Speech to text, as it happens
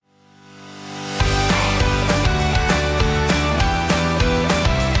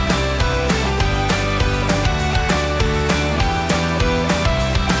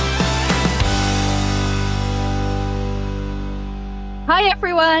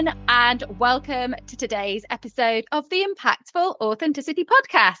everyone, and welcome to today's episode of the Impactful Authenticity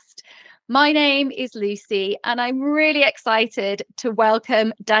Podcast. My name is Lucy, and I'm really excited to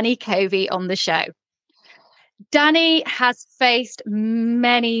welcome Danny Covey on the show. Danny has faced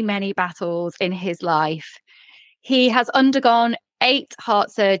many, many battles in his life. He has undergone 8 heart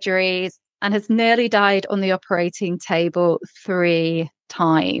surgeries and has nearly died on the operating table 3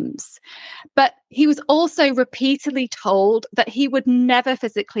 times. But he was also repeatedly told that he would never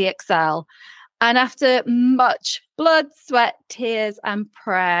physically excel. And after much blood, sweat, tears, and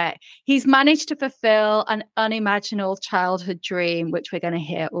prayer, he's managed to fulfill an unimaginable childhood dream, which we're going to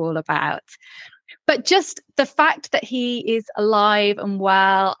hear all about. But just the fact that he is alive and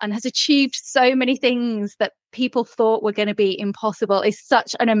well and has achieved so many things that people thought were going to be impossible is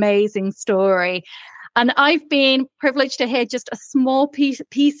such an amazing story. And I've been privileged to hear just a small piece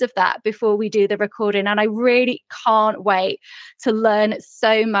of that before we do the recording. And I really can't wait to learn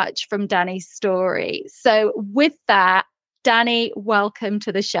so much from Danny's story. So with that, Danny, welcome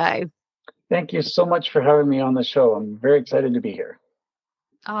to the show. Thank you so much for having me on the show. I'm very excited to be here.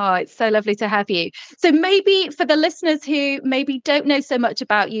 Oh, it's so lovely to have you. So maybe for the listeners who maybe don't know so much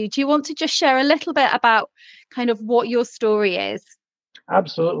about you, do you want to just share a little bit about kind of what your story is?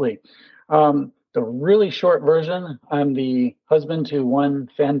 Absolutely. The really short version, I'm the husband to one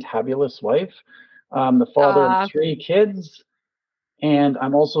fantabulous wife, the father of 3 kids, and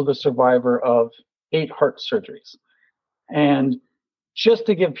I'm also the survivor of 8 heart surgeries. And just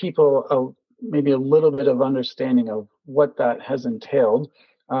to give people maybe a little bit of understanding of what that has entailed,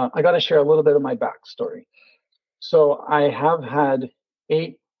 I got to share a little bit of my backstory. So I have had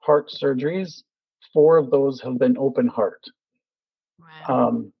 8 heart surgeries. 4 of those have been open heart.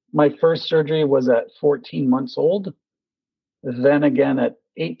 Wow. My first surgery was at 14 months old. Then again at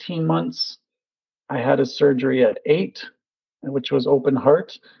 18 months, I had a surgery at 8, which was open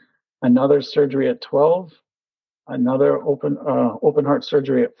heart. Another surgery at 12. Another open heart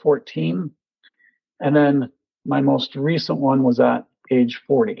surgery at 14. And then my most recent one was at age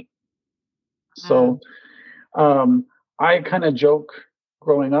 40. So I kind of joke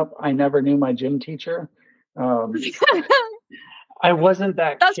growing up, I never knew my gym teacher. I wasn't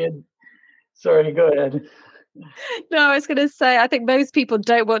that kid. Sorry, go ahead. No, I was going to say, I think most people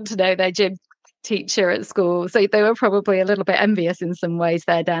don't want to know their gym teacher at school. So they were probably a little bit envious in some ways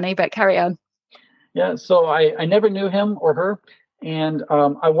there, Danny, but carry on. Yeah, so I never knew him or her. And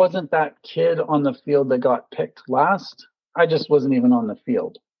I wasn't that kid on the field that got picked last. I just wasn't even on the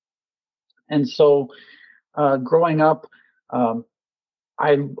field. And so growing up,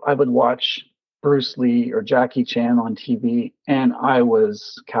 I would watch Bruce Lee or Jackie Chan on TV, and I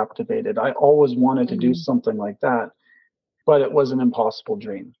was captivated. I always wanted to do something like that, but it was an impossible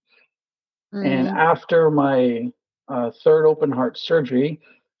dream. And after my 3rd open heart surgery,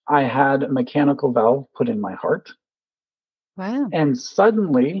 I had a mechanical valve put in my heart. Wow. And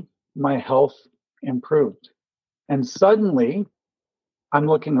suddenly my health improved. And suddenly I'm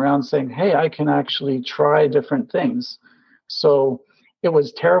looking around saying, hey, I can actually try different things. So it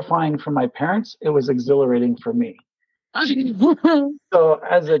was terrifying for my parents. It was exhilarating for me. So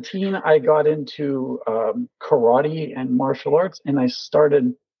as a teen, I got into karate and martial arts, and I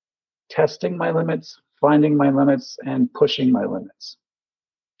started testing my limits, finding my limits, and pushing my limits.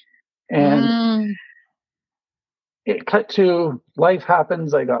 And it cut to life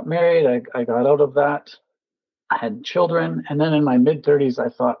happens. I got married. I got out of that. I had children. And then in my mid-30s, I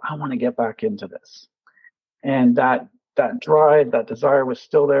thought, I want to get back into this. And that drive, that desire was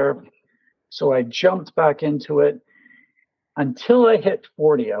still there. So I jumped back into it until I hit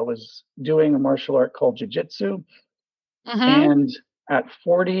 40. I was doing a martial art called jiu-jitsu. And at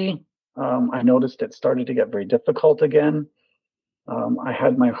 40, I noticed it started to get very difficult again. I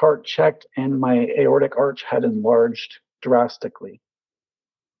had my heart checked and my aortic arch had enlarged drastically.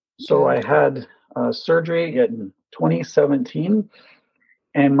 So I had surgery in 2017,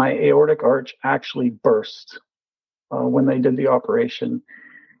 and my aortic arch actually burst when they did the operation.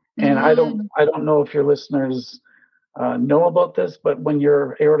 And I don't know if your listeners know about this, but when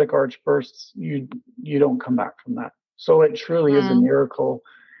your aortic arch bursts, you don't come back from that. So it truly is a miracle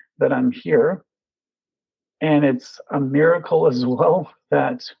that I'm here. And it's a miracle as well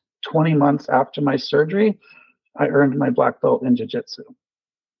that 20 months after my surgery, I earned my black belt in jiu-jitsu.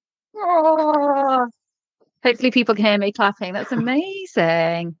 Oh, hopefully people can hear me clapping. That's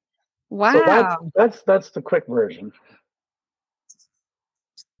amazing. Wow. So that's the quick version.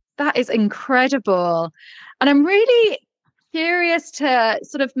 That is incredible. And I'm really curious to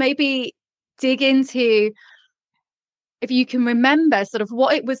sort of maybe dig into, if you can remember sort of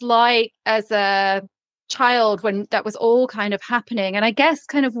what it was like as a child when that was all kind of happening, and I guess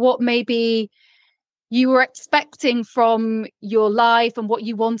kind of what maybe you were expecting from your life and what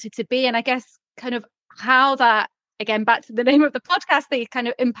you wanted to be, and I guess kind of how that, again back to the name of the podcast, the kind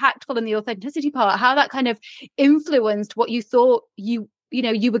of impactful and the authenticity part, how that kind of influenced what you thought you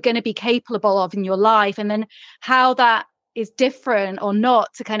were going to be capable of in your life, and then how that is different or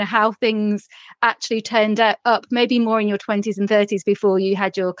not to kind of how things actually turned up maybe more in your 20s and 30s before you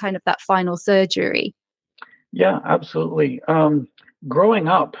had your kind of that final surgery. Yeah, absolutely. Growing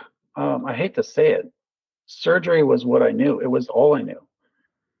up, I hate to say it, surgery was what I knew. It was all I knew.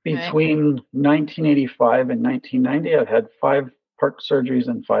 Right. Between 1985 and 1990, I've had 5 heart surgeries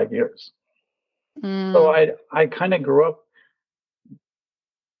in 5 years. So Mm, I kind of grew up.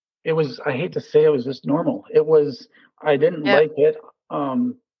 It was, I hate to say, it was just normal. It was, I didn't yeah. like it,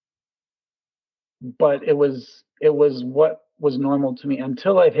 but it was what was normal to me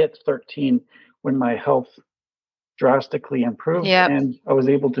until I hit 13, when my health drastically improved Yeah. and I was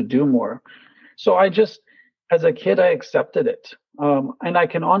able to do more. So I just, as a kid, I accepted it. And I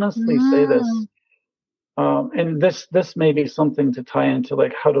can honestly say this, Mm, and this may be something to tie into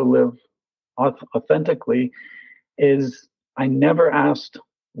like how to live authentically, is I never asked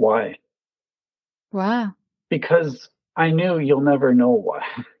why, wow. because I knew you'll never know why.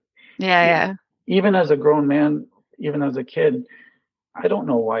 Yeah, yeah. Even as a grown man, even as a kid, I don't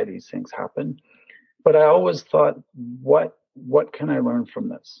know why these things happen, but I always thought, what can I learn from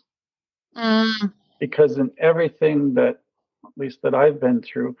this? Mm, Because in everything that, at least that I've been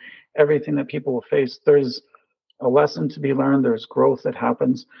through, everything that people will face, there's a lesson to be learned, there's growth that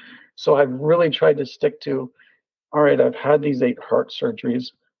happens. So I've really tried to stick to, all right, I've had these 8 heart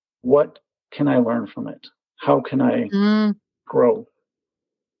surgeries. What can I learn from it? How can I mm. grow?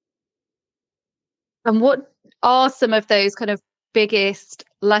 And what are some of those kind of biggest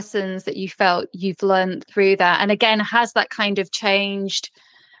lessons that you felt you've learned through that? And again, has that kind of changed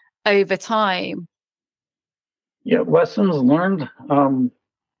over time? Yeah, lessons learned.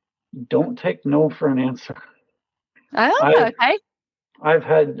 Don't take no for an answer. Oh, I've okay. I've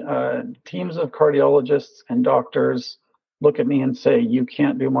had teams of cardiologists and doctors look at me and say, "You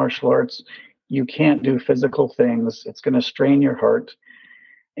can't do martial arts. You can't do physical things. It's going to strain your heart."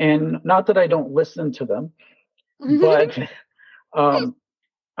 And not that I don't listen to them, but um,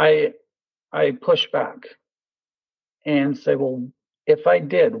 I I push back and say, "Well, if I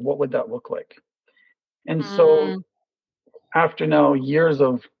did, what would that look like?" And so Mm, after now years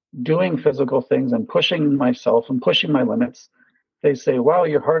of doing physical things and pushing myself and pushing my limits, they say, "Wow,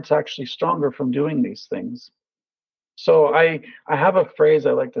 your heart's actually stronger from doing these things." So I have a phrase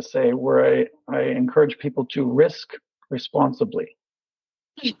I like to say where I encourage people to risk responsibly.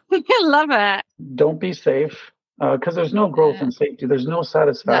 I love it. Don't be safe, because there's no growth Yeah. in safety. There's no No.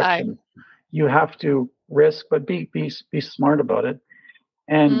 satisfaction. You have to risk, but be smart about it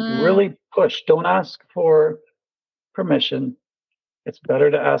and Mm, really push. Don't ask for permission. It's better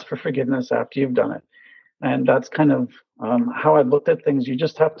to ask for forgiveness after you've done it. And that's kind of how I looked at things. You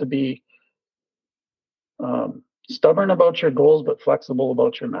just have to be stubborn about your goals, but flexible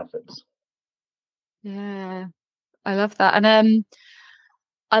about your methods. yeah. I love that. And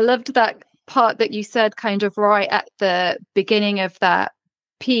I loved that part that you said kind of right at the beginning of that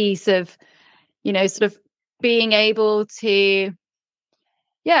piece of, sort of being able to,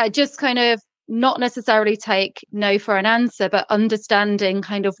 yeah, just kind of not necessarily take no for an answer, but understanding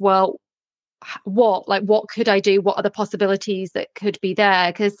kind of, well, what could I do? What are the possibilities that could be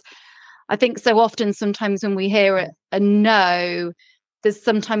there? Because I think so often, sometimes when we hear a no, there's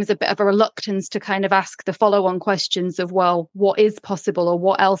sometimes a bit of a reluctance to kind of ask the follow-on questions of, well, what is possible, or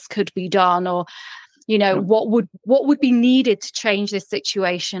what else could be done, or Yep. what would be needed to change this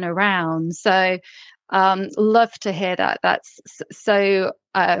situation around. So love to hear that. That's so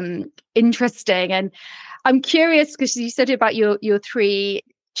interesting. And I'm curious, because you said about your 3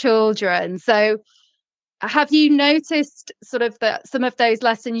 children. So have you noticed sort of that some of those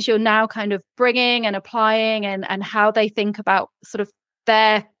lessons you're now kind of bringing and applying, and how they think about sort of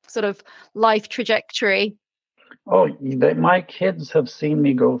their sort of life trajectory? Oh, my kids have seen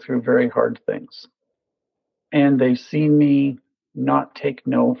me go through very hard things, and they've seen me not take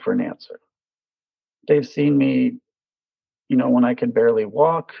no for an answer. They've seen me, when I could barely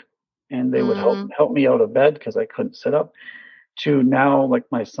walk, and they would help Mm. help me out of bed because I couldn't sit up. To now, like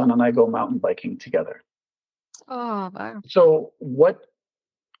my son and I go mountain biking together. Oh, wow. So, what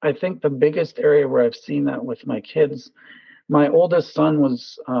I think the biggest area where I've seen that with my kids, my oldest son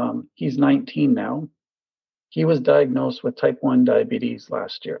was, he's 19 now. He was diagnosed with type 1 diabetes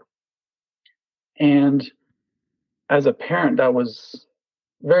last year. And as a parent, that was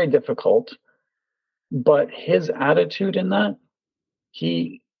very difficult. But his attitude in that,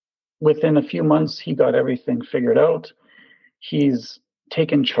 he within a few months, he got everything figured out. He's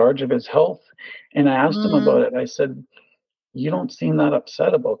taken charge of his health. And I asked him Mm, about it. I said, "You don't seem that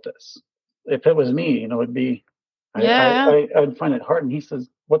upset about this. If it was me, it'd be, yeah. I'd find it hard." And he says,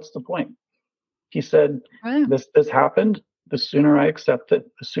 "What's the point?" He said, Oh, "This happened. The sooner I accept it,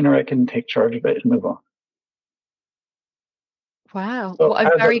 the sooner I can take charge of it and move on." wow. So What a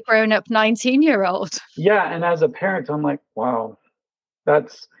as a very grown up 19-year-old. yeah, and as a parent, I'm like, wow,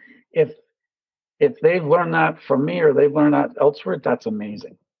 that's if they've learned that from me or they've learned that elsewhere, that's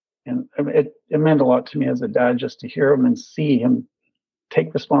amazing. And I mean, it meant a lot to me as a dad just to hear him and see him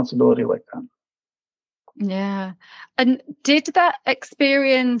take responsibility like that. Yeah. And did that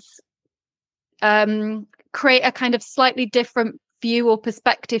experience create a kind of slightly different view or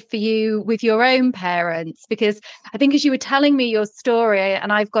perspective for you with your own parents? Because I think as you were telling me your story,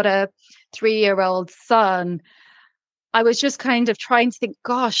 and I've got a 3-year-old son, I was just kind of trying to think,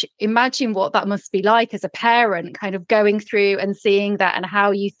 gosh, imagine what that must be like as a parent, kind of going through and seeing that, and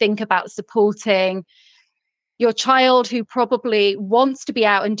how you think about supporting your child who probably wants to be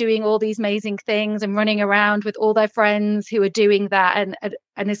out and doing all these amazing things and running around with all their friends who are doing that,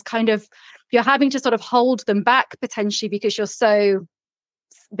 and is kind of, you're having to sort of hold them back potentially because you're so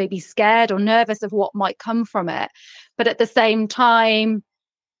maybe scared or nervous of what might come from it. But at the same time,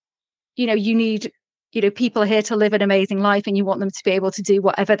 you need, people are here to live an amazing life, and you want them to be able to do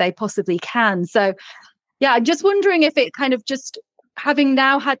whatever they possibly can. So yeah, I'm just wondering if it kind of, just having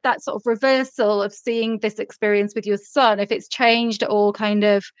now had that sort of reversal of seeing this experience with your son, if it's changed at all kind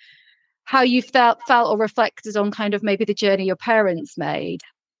of how you felt or reflected on kind of maybe the journey your parents made.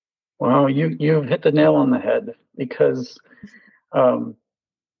 Wow, you've hit the nail on the head because um,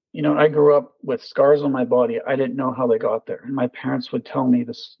 I grew up with scars on my body. I didn't know how they got there, and my parents would tell me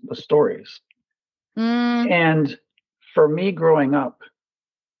the stories. Mm, And for me growing up,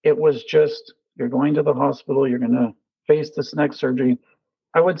 it was just, you're going to the hospital, you're going to face this next surgery.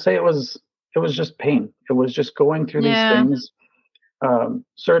 I would say it was just pain. It was just going through these yeah. things,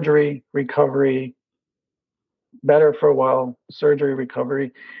 surgery, recovery, better for a while, surgery,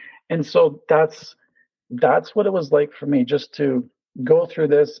 recovery. And so that's what it was like for me, just to go through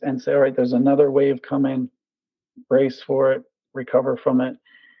this and say, all right, there's another wave coming, brace for it, recover from it.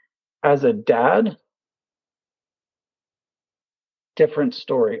 As a dad, different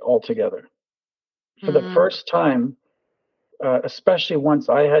story altogether. For the Mm, first time, especially once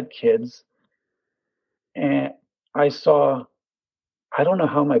I had kids, and I saw, I don't know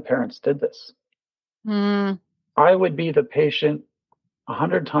how my parents did this. mm, I would be the patient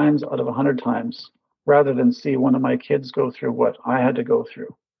 100 times out of 100 times rather than see one of my kids go through what I had to go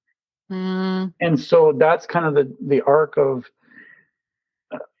through. mm, And so that's kind of the arc of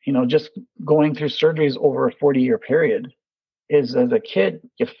just going through surgeries over a 40-year period. Is as a kid,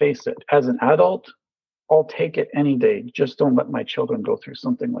 you face it. As an adult, I'll take it any day. Just don't let my children go through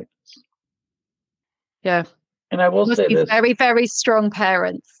something like this. yeah. And I will Must say be this. very, very strong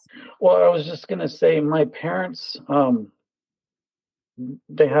parents. Well, I was just going to say, my parents,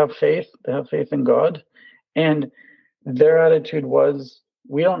 they have faith. They have faith in God, and their attitude was,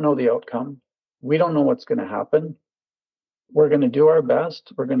 we don't know the outcome. We don't know what's going to happen. We're going to do our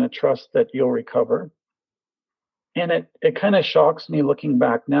best. We're going to trust that you'll recover. And it kind of shocks me looking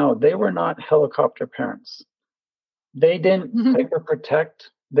back now. They were not helicopter parents. They didn't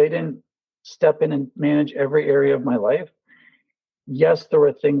hyperprotect. They didn't step in and manage every area of my life. Yes, there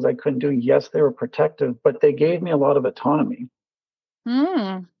were things I couldn't do. Yes, they were protective, but they gave me a lot of autonomy.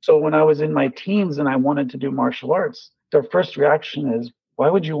 Mm, So when I was in my teens and I wanted to do martial arts, their first reaction is, "Why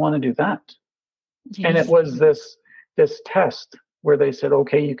would you want to do that?" And it was this test where they said,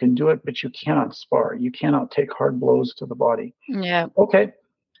 "Okay, you can do it, but you cannot spar. You cannot take hard blows to the body." yeah. Okay.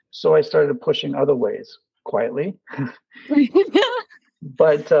 So I started pushing other ways quietly,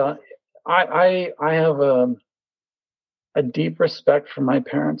 but I have a deep respect for my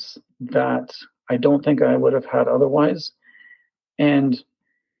parents that I don't think I would have had otherwise. And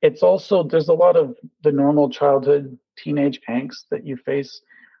it's also, there's a lot of the normal childhood teenage angst that you face.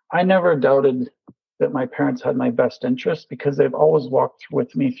 I never doubted that my parents had my best interest because they've always walked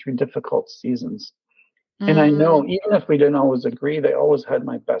with me through difficult seasons. And I know Mm. even if we didn't always agree, they always had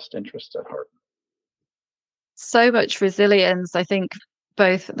my best interest at heart. So much resilience, I think,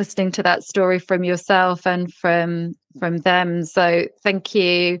 both listening to that story from yourself and from them. So thank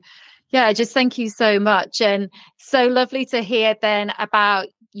you. Yeah, just thank you so much. And so lovely to hear then about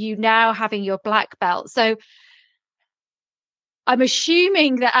you now having your black belt. So I'm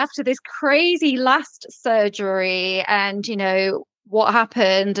assuming that after this crazy last surgery and, what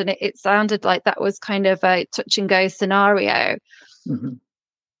happened, and it sounded like that was kind of a touch and go scenario. Mhm.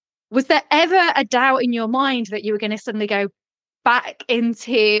 Was there ever a doubt in your mind that you were going to suddenly go back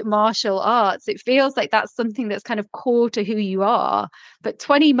into martial arts? It feels like that's something that's kind of core to who you are. But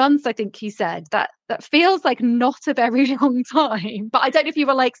 20 months, I think you said, that feels like not a very long time. But I don't know if you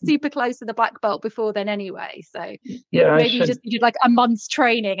were like super close to the black belt before then anyway. So Yeah, maybe you just needed like a month's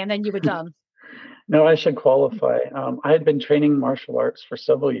training and then you were done. No, I should qualify. I had been training martial arts for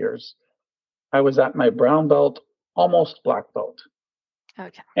several years. I was at my brown belt, almost black belt.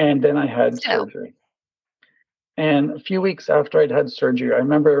 Okay. And then I had Still. surgery. And a few weeks after I'd had surgery, I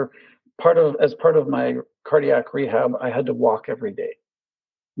remember as part of my cardiac rehab, I had to walk every day.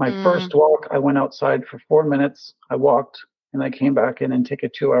 My first walk, I went outside for 4 minutes. I walked and I came back in and take a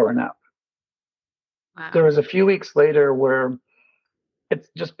 2-hour nap. Wow. There was a few weeks later where it's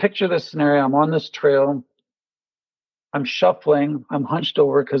just picture this scenario. I'm on this trail. I'm shuffling. I'm hunched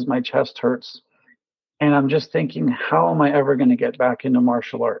over because my chest hurts. And I'm just thinking, how am I ever going to get back into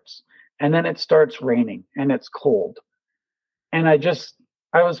martial arts? And then it starts raining and it's cold. And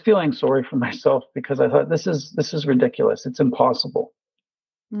I was feeling sorry for myself because I thought this is ridiculous. It's impossible.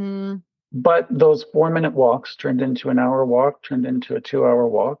 But those 4-minute walks turned into an hour walk, turned into a 2-hour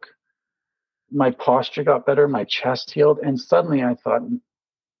walk. My posture got better, my chest healed, and suddenly I thought,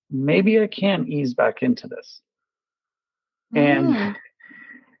 maybe I can ease back into this. And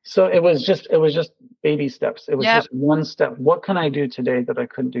so it was just baby steps. It was just one step. What can I do today that I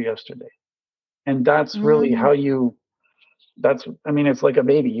couldn't do yesterday? And that's really how it's like a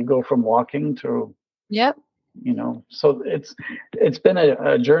baby. You go from walking to so it's been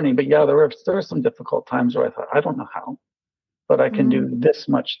a journey. But yeah, there were some difficult times where I thought, I don't know how, but I can do this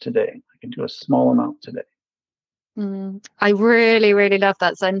much today. I can do a small amount today. I really, really love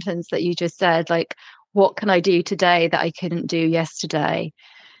that sentence that you just said, like, what can I do today that I couldn't do yesterday?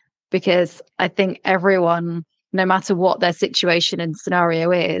 Because I think everyone, no matter what their situation and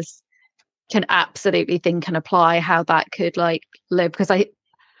scenario is, can absolutely think and apply how that could like live. Because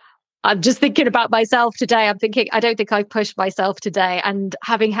I'm just thinking about myself today. I'm thinking, I don't think I've pushed myself today. And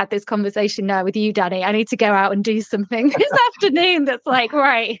having had this conversation now with you, Danny, I need to go out and do something this afternoon that's like,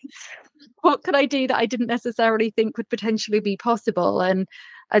 right, what could I do that I didn't necessarily think would potentially be possible? And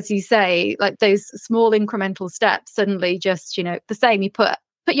as you say, like those small incremental steps suddenly just, the same, you put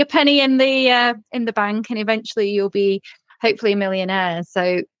your penny in the bank and eventually you'll be hopefully a millionaire.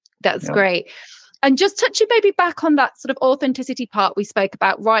 So that's great. And just touching maybe back on that sort of authenticity part we spoke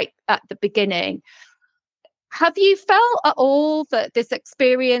about right at the beginning. Have you felt at all that this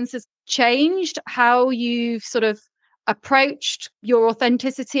experience has changed how you've sort of approached your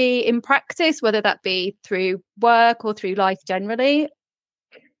authenticity in practice, whether that be through work or through life generally?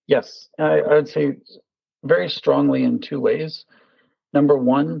 Yes, I would say very strongly in two ways. Number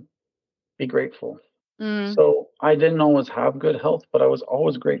one, be grateful. So I didn't always have good health, but I was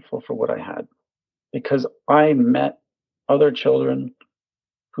always grateful for what I had because I met other children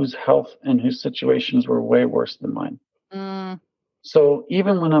whose health and whose situations were way worse than mine. So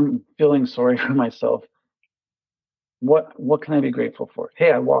even when I'm feeling sorry for myself, what can I be grateful for?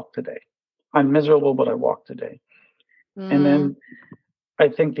 Hey, I walked today. I'm miserable, but I walked today. And then I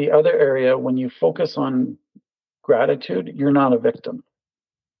think the other area, when you focus on gratitude, you're not a victim.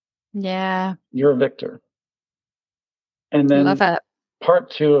 Yeah. You're a victor. And then love it.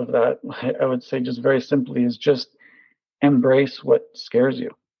 Part two of that, I would say just very simply, is just embrace what scares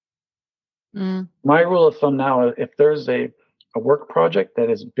you. My rule of thumb now, if there's a work project that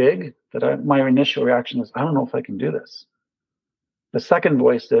is big, my initial reaction is, I don't know if I can do this. The second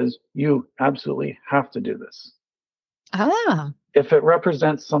voice is, you absolutely have to do this. If it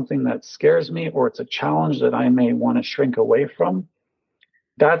represents something that scares me or it's a challenge that I may want to shrink away from,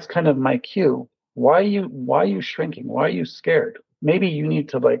 that's kind of my cue. Why are you shrinking? Why are you scared? Maybe you need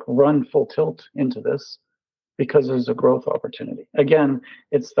to like run full tilt into this because there's a growth opportunity. Again,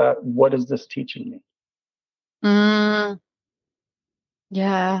 it's that, what is this teaching me?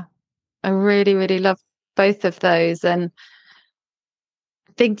 Yeah, I really, really love both of those. And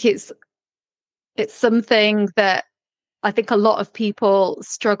I think it's something that I think a lot of people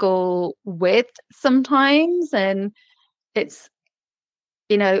struggle with sometimes. And it's,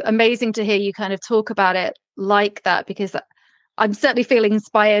 amazing to hear you kind of talk about it like that, because I'm certainly feeling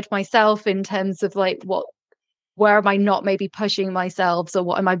inspired myself in terms of like where am I not maybe pushing myself, or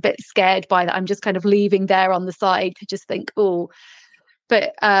what am I a bit scared by that I'm just kind of leaving there on the side to just think, oh.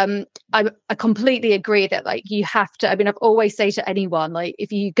 But I completely agree that like you have to, I've always say to anyone, like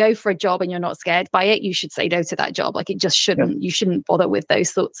if you go for a job and you're not scared by it, you should say no to that job. Like it just shouldn't, you shouldn't bother with those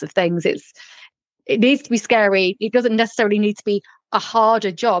sorts of things. It needs to be scary. It doesn't necessarily need to be a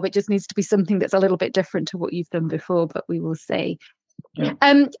harder job. It just needs to be something that's a little bit different to what you've done before, but we will see. Yeah.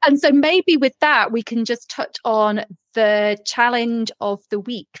 And so maybe with that, we can just touch on the challenge of the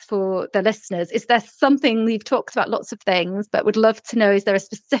week for the listeners. Is there something, we've talked about lots of things, but would love to know, is there a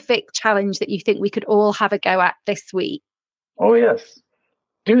specific challenge that you think we could all have a go at this week? Oh, yes.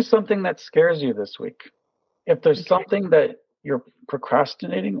 Do something that scares you this week. If there's something that you're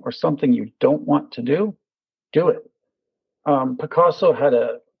procrastinating or something you don't want to do it. Picasso had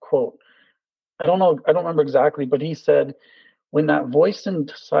a quote. I don't remember exactly, but he said, when that voice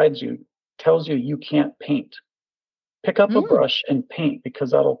inside you tells you you can't paint, pick up a brush and paint,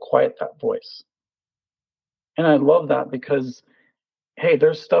 because that'll quiet that voice. And I love that because, hey,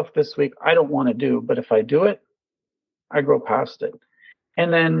 there's stuff this week I don't want to do, but if I do it, I grow past it.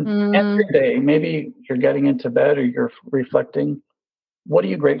 And then every day, maybe you're getting into bed or you're reflecting, what are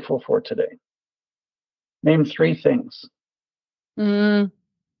you grateful for today? Name 3 things. Do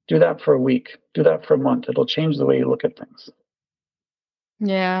that for a week. Do that for a month. It'll change the way you look at things.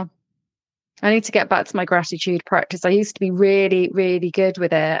 Yeah. I need to get back to my gratitude practice. I used to be really, really good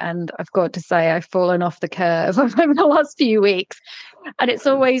with it. And I've got to say, I've fallen off the curve over the last few weeks. And it's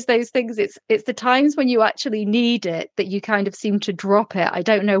always those things. It's the times when you actually need it that you kind of seem to drop it. I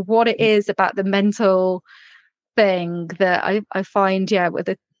don't know what it is about the mental thing that I find,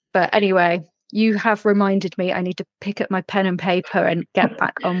 but anyway, you have reminded me I need to pick up my pen and paper and get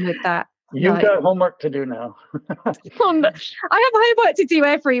back on with that. You've got homework to do now. I have homework to do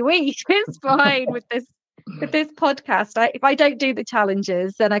every week. It's fine with this podcast. If I don't do the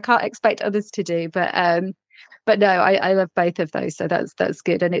challenges, then I can't expect others to do. But no, I love both of those, so that's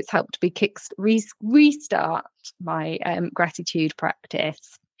good, and it's helped me restart my gratitude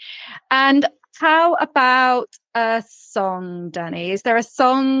practice. And how about a song, Danny? Is there a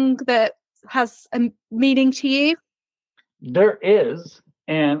song that has a meaning to you? There is,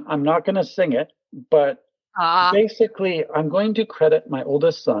 and I'm not going to sing it, but basically I'm going to credit my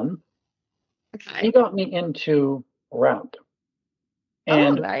oldest son. Okay. He got me into rap.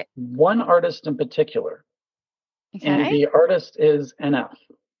 And one artist in particular. Okay. And the artist is NF.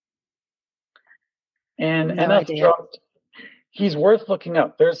 And NF dropped, he's worth looking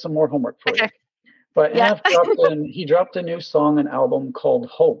up. There's some more homework for you. But NF dropped a new song, an album called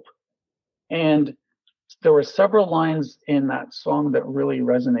Hope. And there were several lines in that song that really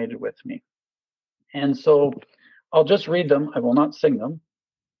resonated with me. And so I'll just read them. I will not sing them.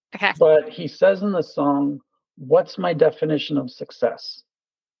 Okay. But he says in the song, "What's my definition of success?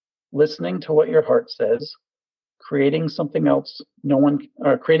 Listening to what your heart says, creating something no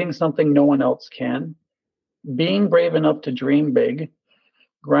one else can, being brave enough to dream big,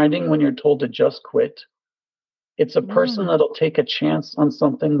 grinding when you're told to just quit. It's a person that'll take a chance on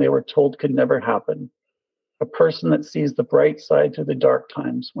something they were told could never happen. A person that sees the bright side through the dark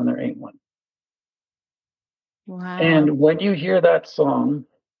times when there ain't one." Wow. And when you hear that song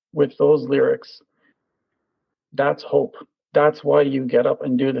with those lyrics, that's hope. That's why you get up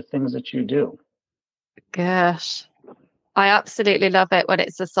and do the things that you do. Gosh, I absolutely love it when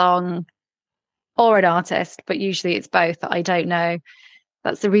it's a song or an artist, but usually it's both. I don't know.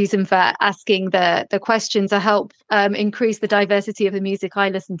 That's the reason for asking the questions, to help increase the diversity of the music I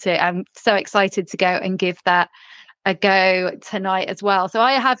listen to. I'm so excited to go and give that a go tonight as well. So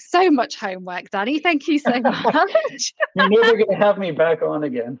I have so much homework, Danny. Thank you so much. You're never going to have me back on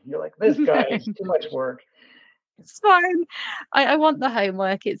again. You're like, this guy is too much work. It's fine. I want the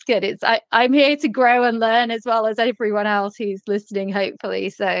homework. It's good. I'm here to grow and learn as well as everyone else who's listening,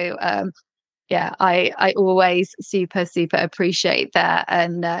 hopefully. So I always super appreciate that.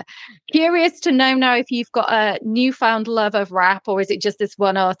 And curious to know now if you've got a newfound love of rap, or is it just this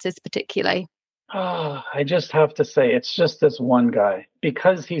one artist particularly? I just have to say, it's just this one guy,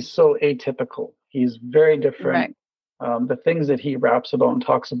 because he's so atypical. He's very different. Right. The things that he raps about and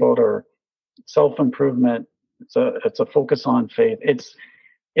talks about are self-improvement. It's a focus on faith.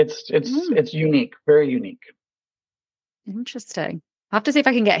 It's unique, very unique. Interesting. I have to see if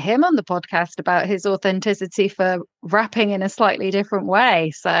I can get him on the podcast about his authenticity for rapping in a slightly different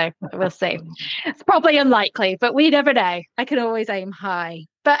way. So we'll see. It's probably unlikely, but we never know. I can always aim high.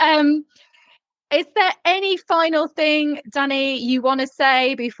 But is there any final thing, Danny, you want to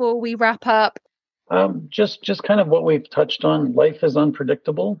say before we wrap up? Just kind of what we've touched on. Life is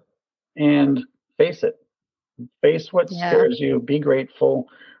unpredictable, and face it. Face what scares you. Be grateful.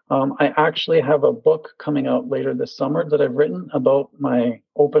 I actually have a book coming out later this summer that I've written about my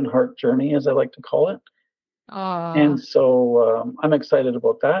open heart journey, as I like to call it. And so I'm excited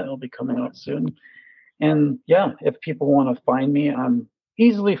about that. It'll be coming out soon. And if people want to find me, I'm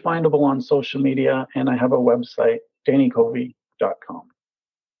easily findable on social media, and I have a website, dannycovey.com. responsibly.com.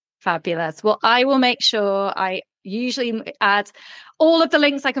 Fabulous. Well, I will make sure I usually add all of the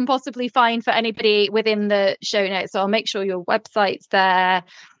links I can possibly find for anybody within the show notes. So I'll make sure your website's there.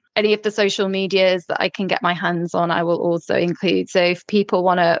 Any of the social medias that I can get my hands on, I will also include. So if people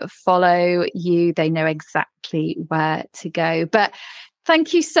want to follow you, they know exactly where to go. But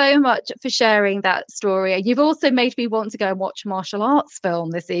thank you so much for sharing that story. You've also made me want to go and watch a martial arts film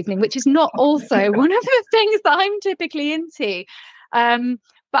this evening, which is not also one of the things that I'm typically into.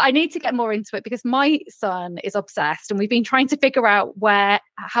 But I need to get more into it because my son is obsessed and we've been trying to figure out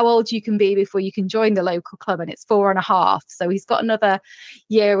how old you can be before you can join the local club, and it's 4.5. So he's got another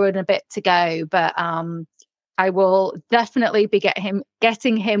year and a bit to go. But I will definitely be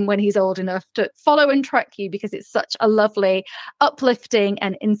getting him when he's old enough to follow and track you, because it's such a lovely, uplifting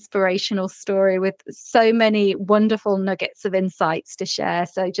and inspirational story with so many wonderful nuggets of insights to share.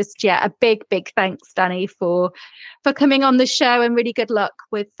 So just, a big thanks, Danny, for coming on the show, and really good luck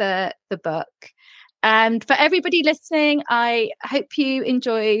with the book. And for everybody listening, I hope you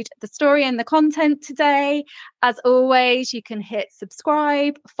enjoyed the story and the content today. As always, you can hit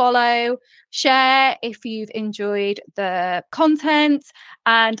subscribe, follow, share if you've enjoyed the content.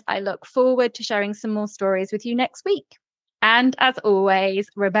 And I look forward to sharing some more stories with you next week. And as always,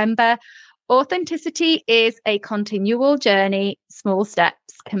 remember, authenticity is a continual journey. Small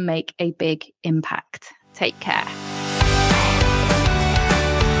steps can make a big impact. Take care.